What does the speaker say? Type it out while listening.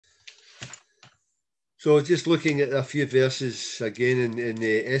So just looking at a few verses again in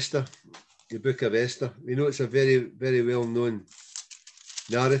Esther, the book of Esther. We know it's a very, very well-known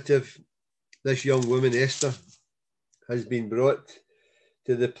narrative. This young woman, Esther, has been brought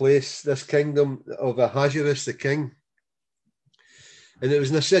to the place, this kingdom of Ahasuerus, the king. And it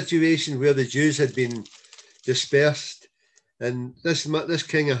was in a situation where the Jews had been dispersed. And this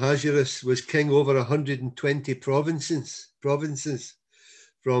king Ahasuerus was king over 120 provinces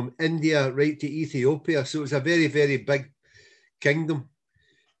from India right to Ethiopia. So it was a very, very big kingdom,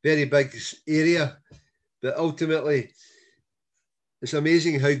 very big area. But ultimately, it's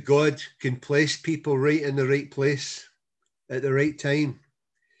amazing how God can place people right in the right place at the right time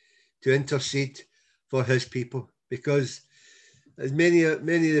to intercede for his people. Because as many of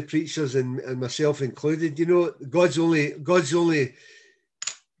the preachers and myself included, you know, God's only,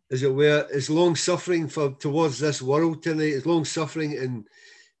 as it were, is long suffering towards this world tonight. Is long suffering and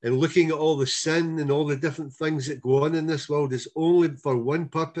looking at all the sin and all the different things that go on in this world is only for one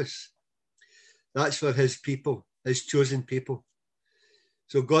purpose. That's for his people, his chosen people.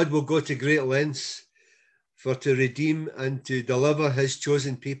 So God will go to great lengths to redeem and to deliver his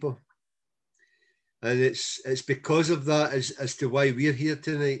chosen people. And it's because of that as to why we're here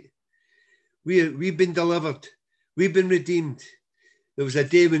tonight. We've been delivered. We've been redeemed. There was a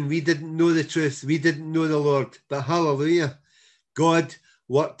day when we didn't know the truth. We didn't know the Lord. But hallelujah, God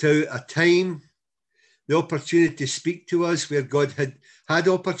worked out a time, the opportunity to speak to us where God had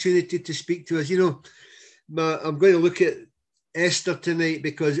opportunity to speak to us. You know, I'm going to look at Esther tonight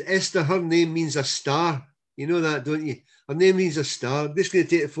because Esther, her name means a star. You know that, don't you? Her name means a star. I'm just going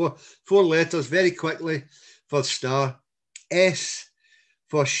to take four letters very quickly for star. S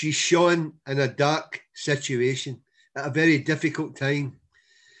for she shone in a dark situation at a very difficult time.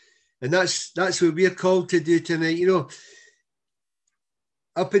 And that's what we're called to do tonight. You know,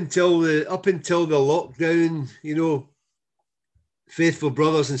 up until the lockdown, you know, faithful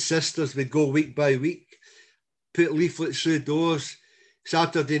brothers and sisters would go week by week, put leaflets through doors.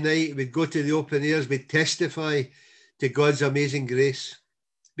 Saturday night, we'd go to the open airs, we'd testify to God's amazing grace.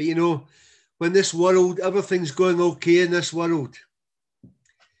 But you know, when this world, everything's going okay in this world,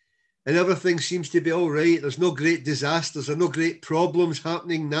 and everything seems to be all right, there's no great disasters, there's no great problems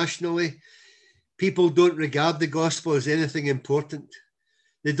happening nationally, people don't regard the gospel as anything important.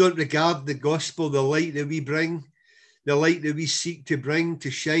 They don't regard the gospel, the light that we bring, the light that we seek to bring, to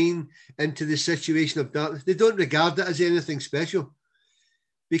shine into the situation of darkness. They don't regard it as anything special.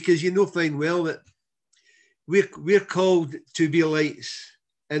 Because you know fine well that we're called to be lights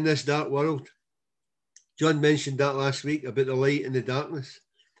in this dark world. John mentioned that last week about the light and the darkness.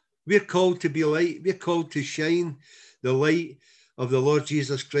 We're called to be light. We're called to shine the light of the Lord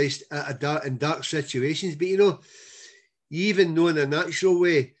Jesus Christ in dark situations. But you know, you even know in a natural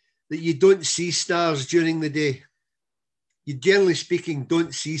way that you don't see stars during the day. You generally speaking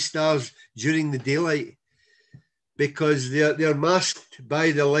don't see stars during the daylight, because they're masked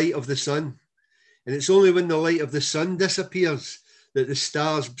by the light of the sun. And it's only when the light of the sun disappears that the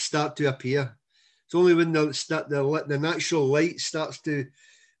stars start to appear. It's only when the natural light starts to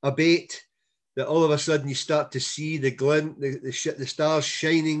abate that all of a sudden you start to see the glint, the stars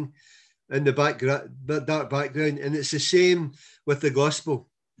shining in the dark background. And it's the same with the gospel.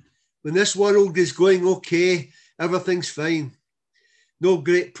 When this world is going okay, everything's fine. No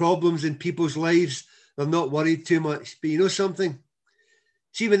great problems in people's lives. They're not worried too much. But you know something?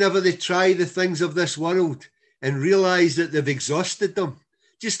 See, whenever they try the things of this world and realize that they've exhausted them,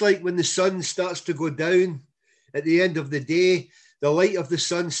 just like when the sun starts to go down at the end of the day, the light of the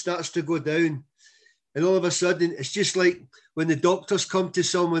sun starts to go down. And all of a sudden, it's just like when the doctors come to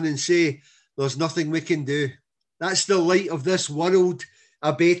someone and say, there's nothing we can do. That's the light of this world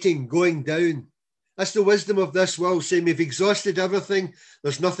abating, going down. That's the wisdom of this world, saying we've exhausted everything.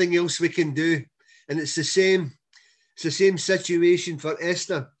 There's nothing else we can do. And it's the same situation for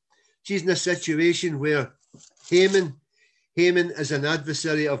Esther. She's in a situation where Haman is an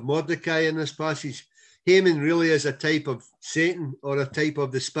adversary of Mordecai in this passage. Haman really is a type of Satan or a type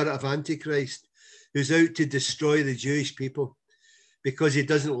of the spirit of Antichrist who's out to destroy the Jewish people because he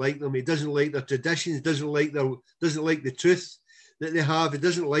doesn't like them. He doesn't like their traditions, doesn't like the truth that they have. He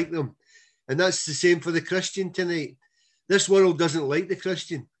doesn't like them. And that's the same for the Christian tonight. This world doesn't like the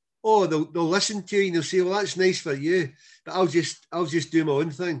Christian. Oh, they'll listen to you and they'll say, well, that's nice for you, but I'll just do my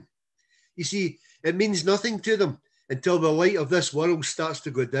own thing. You see, it means nothing to them until the light of this world starts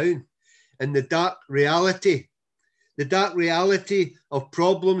to go down and the dark reality of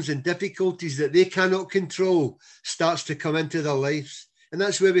problems and difficulties that they cannot control starts to come into their lives. And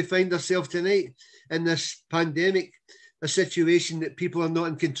that's where we find ourselves tonight in this pandemic. a situation that people are not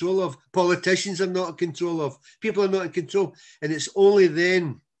in control of. Politicians are not in control of. People are not in control. And it's only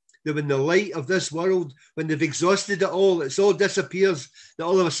then that when the light of this world, when they've exhausted it all disappears, that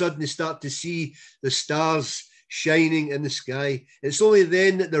all of a sudden they start to see the stars shining in the sky. It's only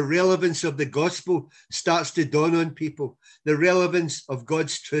then that the relevance of the gospel starts to dawn on people. The relevance of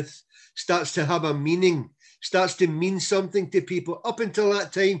God's truth starts to have a meaning, starts to mean something to people. Up until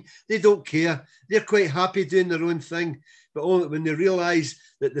that time, they don't care. They're quite happy doing their own thing. But only when they realize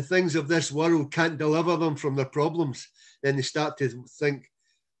that the things of this world can't deliver them from their problems, then they start to think,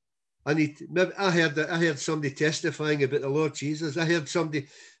 I heard somebody testifying about the Lord Jesus. I heard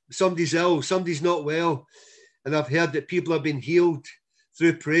somebody's ill, somebody's not well. And I've heard that people have been healed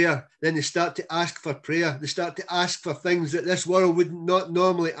through prayer. Then they start to ask for prayer. They start to ask for things that this world would not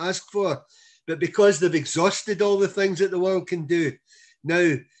normally ask for. But because they've exhausted all the things that the world can do,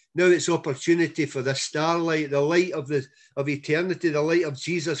 now it's opportunity for the starlight, the light of eternity, the light of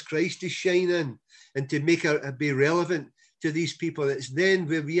Jesus Christ to shine in and to make it be relevant to these people. It's then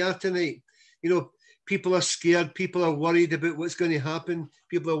where we are tonight. You know, people are scared. People are worried about what's going to happen.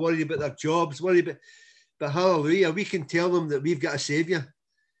 People are worried about their jobs, but hallelujah, we can tell them that we've got a Savior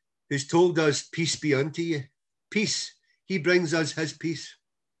who's told us, peace be unto you. Peace. He brings us his peace.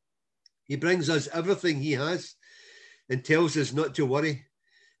 He brings us everything he has and tells us not to worry.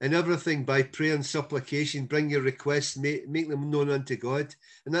 And everything by prayer and supplication, bring your requests, make them known unto God.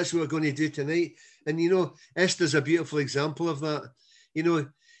 And that's what we're going to do tonight. And you know, Esther's a beautiful example of that. You know,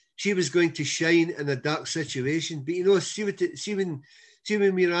 she was going to shine in a dark situation. But you know, see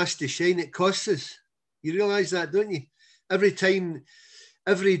when we're asked to shine, it costs us. You realise that, don't you? Every time,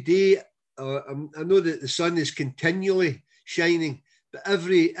 every day, I know that the sun is continually shining, but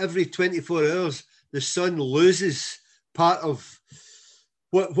every 24 hours, the sun loses part of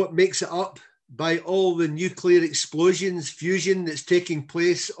what makes it up by all the nuclear explosions, fusion that's taking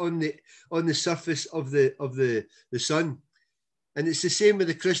place on the surface of the sun. And it's the same with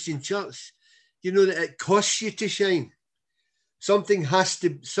the Christian church. You know that it costs you to shine. Something has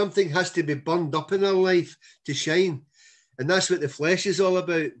to be burned up in our life to shine. And that's what the flesh is all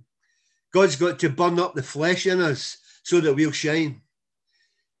about. God's got to burn up the flesh in us so that we'll shine.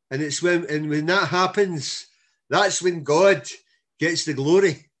 And when that happens, that's when God gets the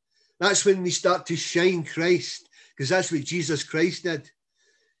glory. That's when we start to shine Christ, because that's what Jesus Christ did.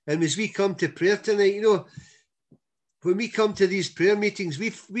 And as we come to prayer tonight, you know, when we come to these prayer meetings,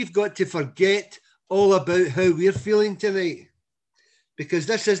 we've got to forget all about how we're feeling tonight. Because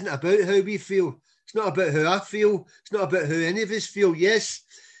this isn't about how we feel. It's not about how I feel. It's not about how any of us feel. Yes,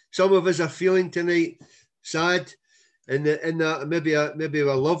 some of us are feeling tonight sad, and maybe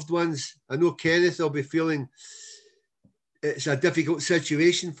our loved ones. I know Kenneth will be feeling it's a difficult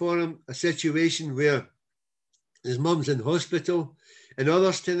situation for him, a situation where his mum's in hospital, and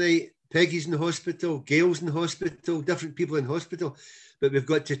others tonight. Peggy's in hospital, Gail's in hospital, different people in hospital. But we've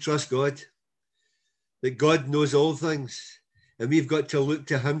got to trust God, that God knows all things. And we've got to look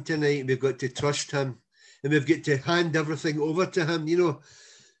to him tonight. We've got to trust him. And we've got to hand everything over to him. You know,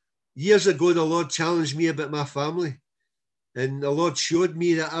 years ago, the Lord challenged me about my family. And the Lord showed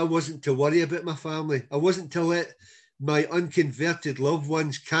me that I wasn't to worry about my family. I wasn't to let my unconverted loved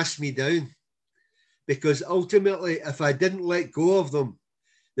ones cast me down. Because ultimately, if I didn't let go of them,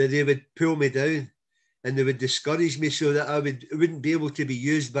 that they would pull me down and they would discourage me so that I wouldn't be able to be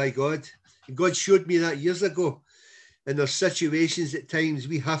used by God. And God showed me that years ago. And there's situations at times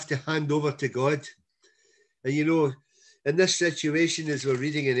we have to hand over to God. And, you know, in this situation, as we're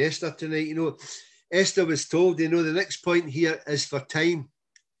reading in Esther tonight, you know, Esther was told, you know, the next point here is for time.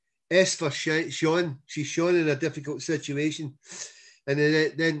 S for Sean. She's Sean in a difficult situation. And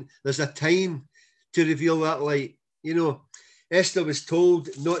then there's a time to reveal that light. You know, Esther was told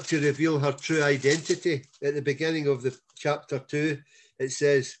not to reveal her true identity. At the beginning of the chapter 2, it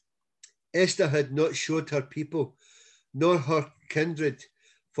says, Esther had not showed her people nor her kindred,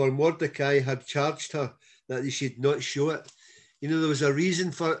 for Mordecai had charged her that they should not show it. You know, there was a reason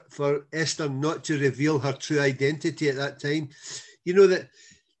for Esther not to reveal her true identity at that time. Do you know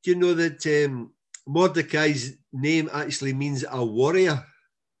that Mordecai's name actually means a warrior?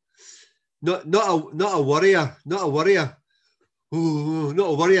 Not a warrior, but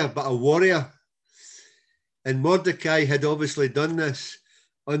a warrior. And Mordecai had obviously done this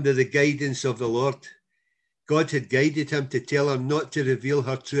under the guidance of the Lord. God had guided him to tell her not to reveal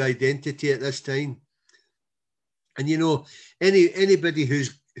her true identity at this time. And you know, anybody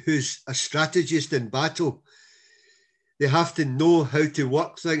who's a strategist in battle, they have to know how to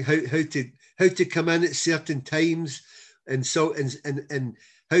work things, how to come in at certain times, and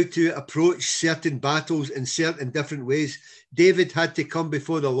how to approach certain battles in certain different ways. David had to come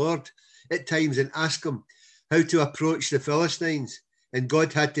before the Lord at times and ask him how to approach the Philistines. And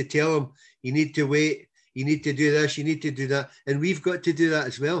God had to tell him, you need to wait, you need to do this, you need to do that. And we've got to do that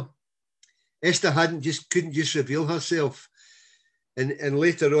as well. Esther couldn't just reveal herself. And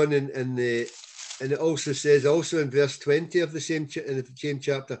later on and it also says, also in verse 20 of the same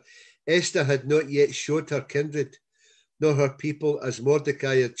chapter, Esther had not yet showed her kindred, nor her people, as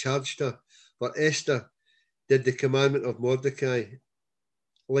Mordecai had charged her. For Esther did the commandment of Mordecai,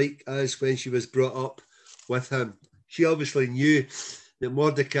 like as when she was brought up with him. She obviously knew that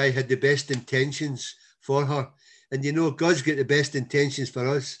Mordecai had the best intentions for her. And you know, God's got the best intentions for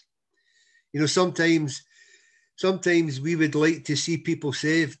us. You know, sometimes we would like to see people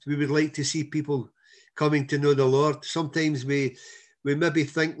saved. We would like to see people coming to know the Lord. Sometimes we maybe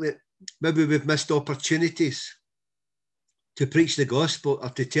think that maybe we've missed opportunities to preach the gospel or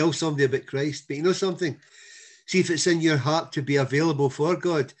to tell somebody about Christ. But you know something? See, if it's in your heart to be available for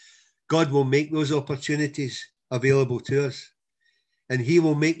God, God will make those opportunities available to us. And he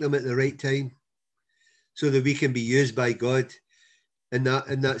will make them at the right time so that we can be used by God in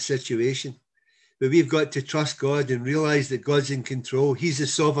that situation. But we've got to trust God and realize that God's in control. He's the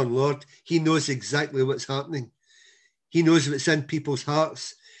sovereign Lord. He knows exactly what's happening. He knows what's in people's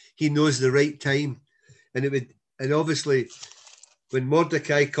hearts. He knows the right time. And obviously, when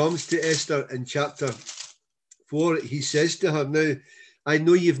Mordecai comes to Esther in chapter 4, he says to her, now, I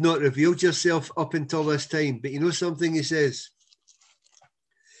know you've not revealed yourself up until this time, but you know something, he says,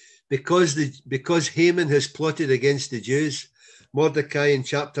 because Haman has plotted against the Jews, Mordecai in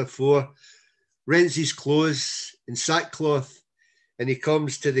chapter 4 rents his clothes in sackcloth and he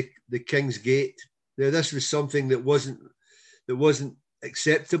comes to the king's gate. Now, this was something that wasn't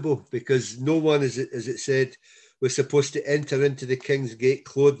acceptable, because no one, as it said, was supposed to enter into the king's gate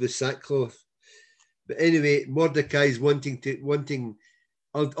clothed with sackcloth. But anyway, Mordecai's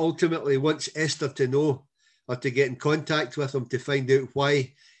ultimately wants Esther to know, or to get in contact with him, to find out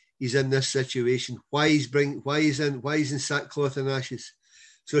why he's in this situation, why he's in sackcloth and ashes.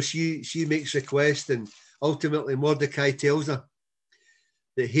 So she makes request, and ultimately Mordecai tells her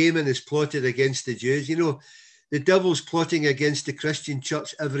that Haman is plotted against the Jews. You know, the devil's plotting against the Christian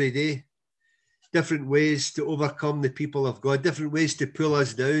church every day. Different ways to overcome the people of God, different ways to pull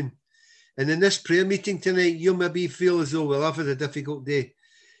us down. And in this prayer meeting tonight, you maybe feel as though, well, I've had a difficult day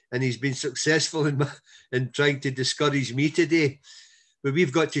and he's been successful in trying to discourage me today. But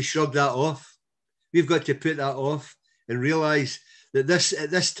we've got to shrug that off. We've got to put that off and realize that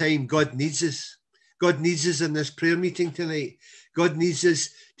at this time, God needs us. God needs us in this prayer meeting tonight. God needs us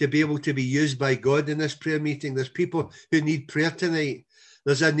to be able to be used by God in this prayer meeting. There's people who need prayer tonight.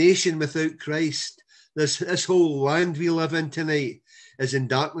 There's a nation without Christ. This whole land we live in tonight is in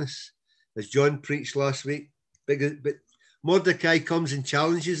darkness, as John preached last week. But Mordecai comes and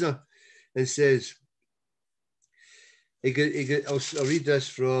challenges her and says, I'll read this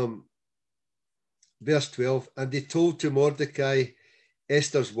from verse 12. And they told to Mordecai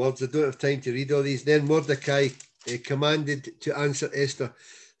Esther's words. I don't have time to read all these. Then Mordecai commanded to answer Esther,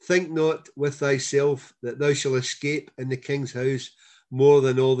 think not with thyself that thou shalt escape in the king's house more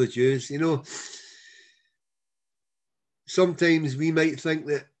than all the Jews. You know, sometimes we might think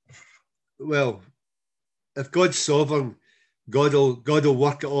that, well, if God's sovereign, God will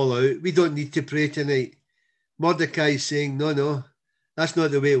work it all out. We don't need to pray tonight. Mordecai is saying, no, that's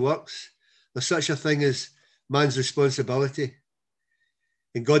not the way it works. There's such a thing as man's responsibility.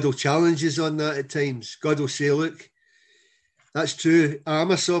 And God will challenge us on that at times. God will say, look, that's true.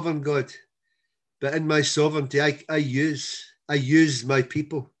 I'm a sovereign God. But in my sovereignty, I use my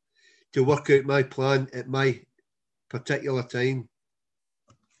people to work out my plan at my particular time.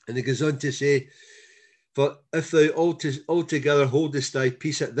 And it goes on to say, for if thou altogether holdest thy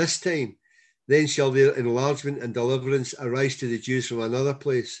peace at this time, then shall their enlargement and deliverance arise to the Jews from another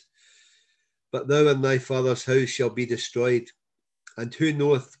place. But thou and thy father's house shall be destroyed. And who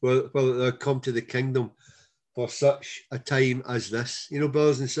knoweth whether thou come to the kingdom for such a time as this? You know,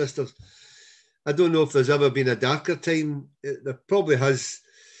 brothers and sisters, I don't know if there's ever been a darker time. There probably has.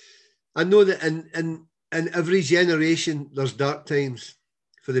 I know that in every generation there's dark times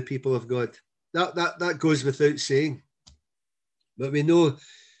for the people of God. That goes without saying. But we know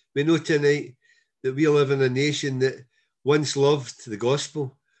tonight that we live in a nation that once loved the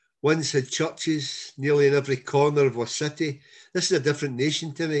gospel, once had churches nearly in every corner of our city. This is a different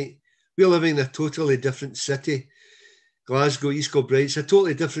nation tonight. We're living in a totally different city. Glasgow, East Kilbride, it's a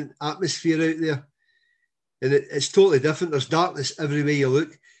totally different atmosphere out there. And it's totally different. There's darkness everywhere you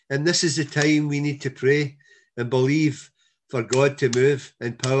look. And this is the time we need to pray and believe for God to move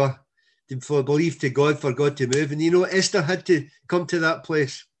in power, for belief to God, for God to move. And you know, Esther had to come to that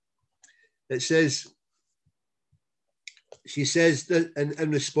place. It says, she says that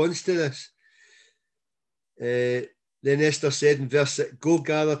in response to this, then Esther said in verse 6, go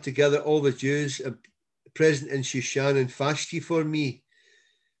gather together all the Jews present in Shushan and fast ye for me,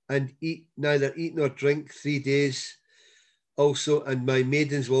 and eat neither eat nor drink 3 days also, and my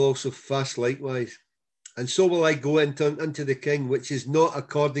maidens will also fast likewise. And so will I go unto the king, which is not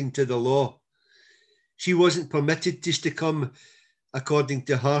according to the law. She wasn't permitted just to come according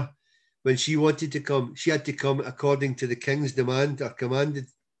to her. When she wanted to come, she had to come according to the king's demand, or commanded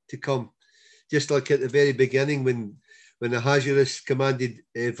to come. Just like at the very beginning when Ahasuerus commanded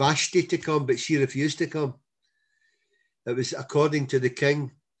Vashti to come, but she refused to come. It was according to the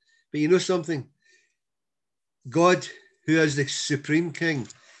king. But you know something? God, who is the supreme king,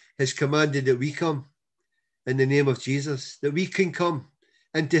 has commanded that we come in the name of Jesus, that we can come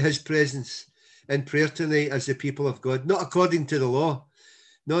into his presence in prayer tonight as the people of God, not according to the law.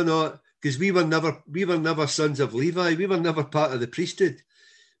 No, because we were never sons of Levi. We were never part of the priesthood,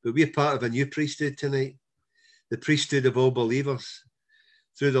 but we're part of a new priesthood tonight, the priesthood of all believers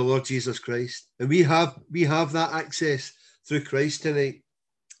through the Lord Jesus Christ. And we have that access through Christ tonight.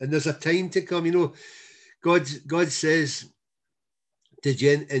 And there's a time to come. You know, God says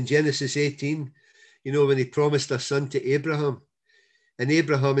in Genesis 18, you know, when he promised a son to Abraham, and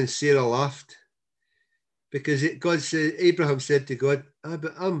Abraham and Sarah laughed, because Abraham said to God,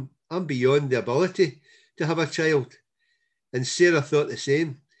 but I'm beyond the ability to have a child. And Sarah thought the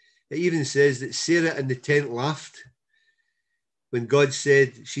same. It even says that Sarah in the tent laughed when God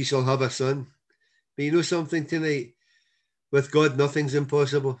said she shall have a son. But you know something tonight? With God, nothing's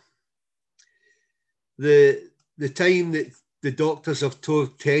impossible. The time that the doctors have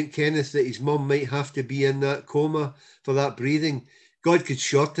told Kenneth that his mum might have to be in that coma for that breathing, God could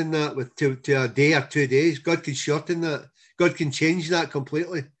shorten that to a day or 2 days. God could shorten that. God can change that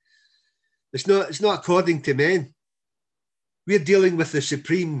completely. It's not according to men. We're dealing with the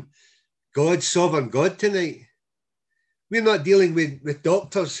supreme God, sovereign God tonight. We're not dealing with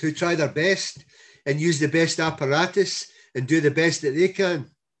doctors who try their best and use the best apparatus and do the best that they can.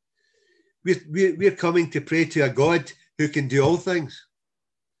 We're coming to pray to a God who can do all things.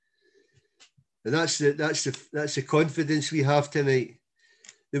 And that's the confidence we have tonight.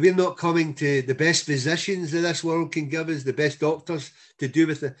 That we're not coming to the best physicians that this world can give us, the best doctors to do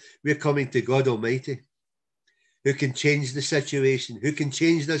with it. We're coming to God Almighty, who can change the situation, who can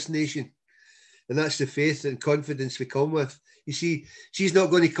change this nation. And that's the faith and confidence we come with. You see, she's not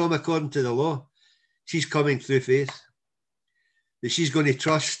going to come according to the law. She's coming through faith. That she's going to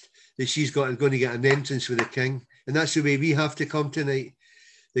trust that she's going to get an entrance with the King. And that's the way we have to come tonight.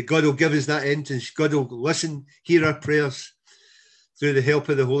 That God will give us that entrance. God will listen, hear our prayers through the help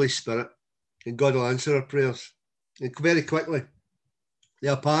of the Holy Spirit. And God will answer our prayers. And very quickly,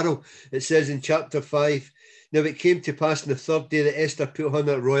 the apparel, it says in chapter 5, now it came to pass on the third day that Esther put on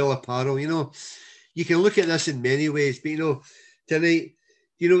that royal apparel. You know, you can look at this in many ways, but you know, tonight,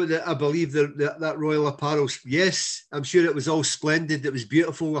 you know, that I believe that royal apparel, yes, I'm sure it was all splendid. It was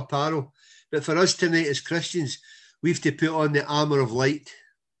beautiful apparel. But for us tonight as Christians, we have to put on the armour of light.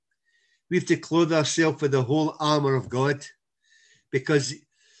 We have to clothe ourselves with the whole armour of God. Because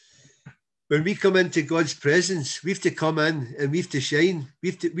when we come into God's presence, we have to come in and we have to shine.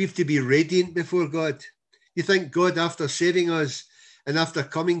 We have to be radiant before God. You think God, after saving us and after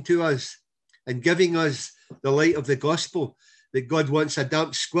coming to us and giving us the light of the gospel, that God wants a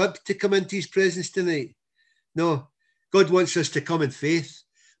damp squib to come into his presence tonight? No, God wants us to come in faith,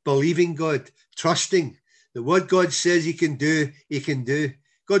 believing God, trusting that what God says he can do, he can do.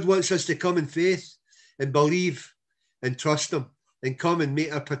 God wants us to come in faith and believe and trust him and come and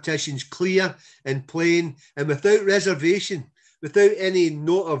make our petitions clear and plain and without reservation, without any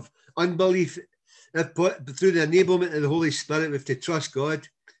note of unbelief. Through the enablement of the Holy Spirit, we have to trust God.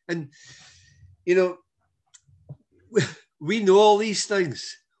 And, you know, we know all these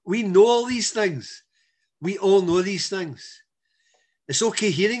things. We know all these things. We all know these things. It's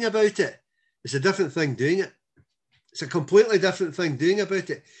okay hearing about it. It's a different thing doing it. It's a completely different thing doing about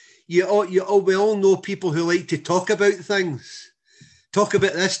it. We all know people who like to talk about things. Talk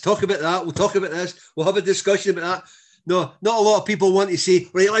about this, talk about that. We'll talk about this. We'll have a discussion about that. No, not a lot of people want to say,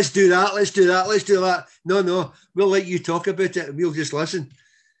 right, let's do that, let's do that, let's do that. No, we'll let you talk about it and we'll just listen.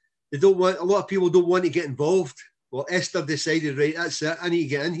 A lot of people don't want to get involved. Well, Esther decided, right, that's it. I need to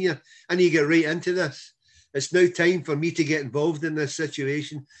get in here. I need to get right into this. It's now time for me to get involved in this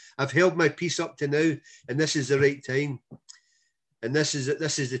situation. I've held my peace up to now, and this is the right time. And this is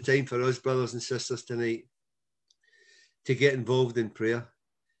the time for us, brothers and sisters, tonight. to get involved in prayer,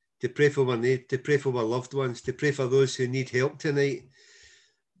 to pray for our need, to pray for our loved ones, to pray for those who need help tonight.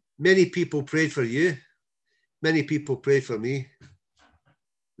 Many people prayed for you. Many people prayed for me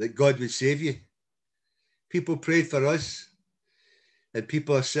that God would save you. People prayed for us, and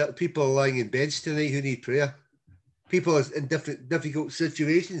people are lying in beds tonight who need prayer. People are in difficult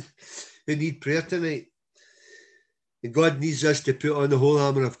situations who need prayer tonight. And God needs us to put on the whole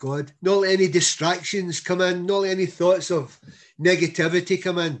armour of God. Not let any distractions come in, not let any thoughts of negativity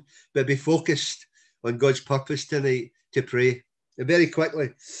come in, but be focused on God's purpose tonight to pray. And very quickly,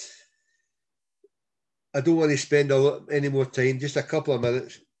 I don't want to spend any more time, just a couple of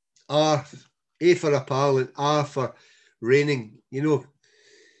minutes. A for a pal and R for reigning. You know,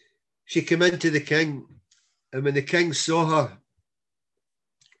 she came into the king, and when the king saw her,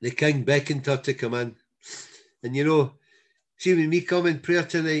 the king beckoned her to come in. And you know, see, when we come in prayer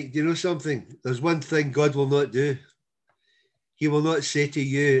tonight, do you know something? There's one thing God will not do. He will not say to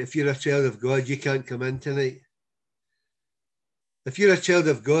you, if you're a child of God, you can't come in tonight. If you're a child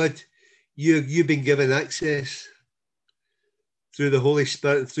of God, you've been given access through the Holy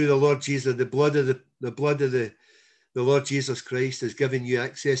Spirit, through the Lord Jesus. The blood of the Lord Jesus Christ has given you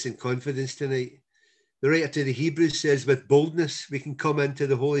access and confidence tonight. The writer to the Hebrews says, with boldness, we can come into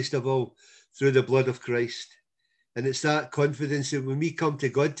the holiest of all through the blood of Christ. And it's that confidence that when we come to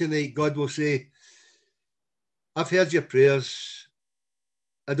God tonight, God will say, I've heard your prayers.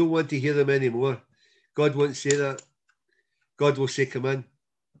 I don't want to hear them anymore. God won't say that. God will say, come in.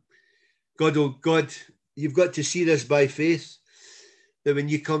 God, you've got to see this by faith, that when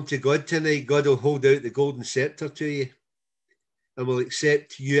you come to God tonight, God will hold out the golden scepter to you and will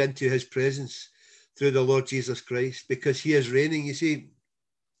accept you into his presence through the Lord Jesus Christ, because he is reigning. You see,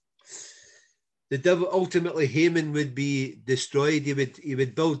 the devil, ultimately Haman would be destroyed. He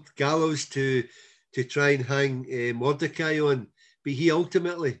would build gallows to try and hang Mordecai on, but he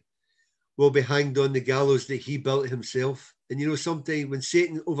ultimately will be hanged on the gallows that he built himself. And you know, sometimes when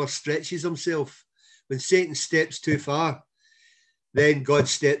Satan overstretches himself, when Satan steps too far, then God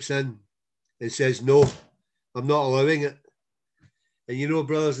steps in and says, no, I'm not allowing it. And you know,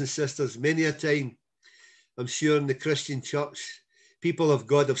 brothers and sisters, many a time, I'm sure in the Christian church, people of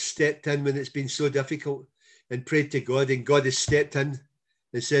God have stepped in when it's been so difficult and prayed to God, and God has stepped in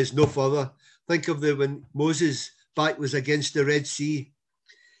and says, no further. Think of when Moses' back was against the Red Sea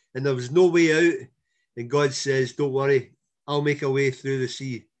and there was no way out, and God says, don't worry, I'll make a way through the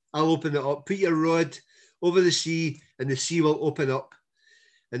sea. I'll open it up. Put your rod over the sea and the sea will open up.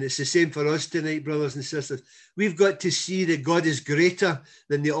 And it's the same for us tonight, brothers and sisters. We've got to see that God is greater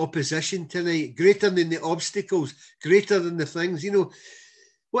than the opposition tonight, greater than the obstacles, greater than the things. You know,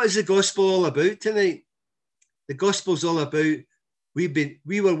 what is the gospel all about tonight? The gospel's all about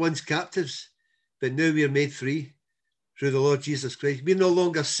we were once captives, but now we are made free through the Lord Jesus Christ. We're no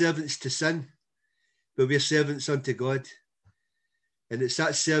longer servants to sin, but we're servants unto God. And it's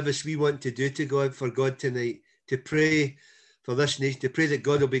that service we want to do to God, for God tonight, to pray for this nation, to pray that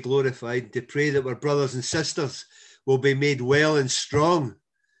God will be glorified, to pray that our brothers and sisters will be made well and strong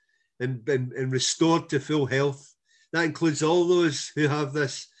and restored to full health. That includes all those who have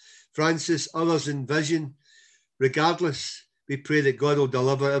this, Francis, others in vision. Regardless, we pray that God will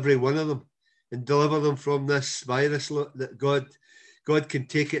deliver every one of them and deliver them from this virus, that God can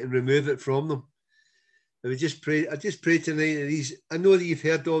take it and remove it from them. And I just pray tonight that I know that you've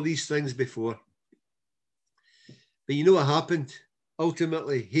heard all these things before. But you know what happened?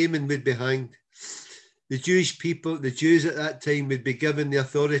 Ultimately, Haman would be hanged. The Jewish people, the Jews at that time, would be given the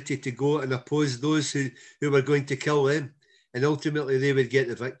authority to go and oppose those who were going to kill them. And ultimately, they would get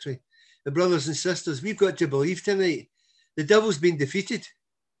the victory. And brothers and sisters, we've got to believe tonight, the devil's been defeated.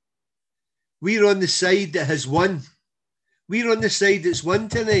 We're on the side that has won. We're on the side that's won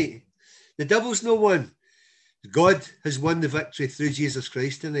tonight. The devil's no won. God has won the victory through Jesus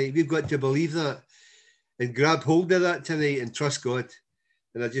Christ tonight. We've got to believe that and grab hold of that tonight and trust God.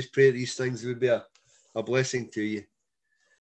 And I just pray these things would be a blessing to you.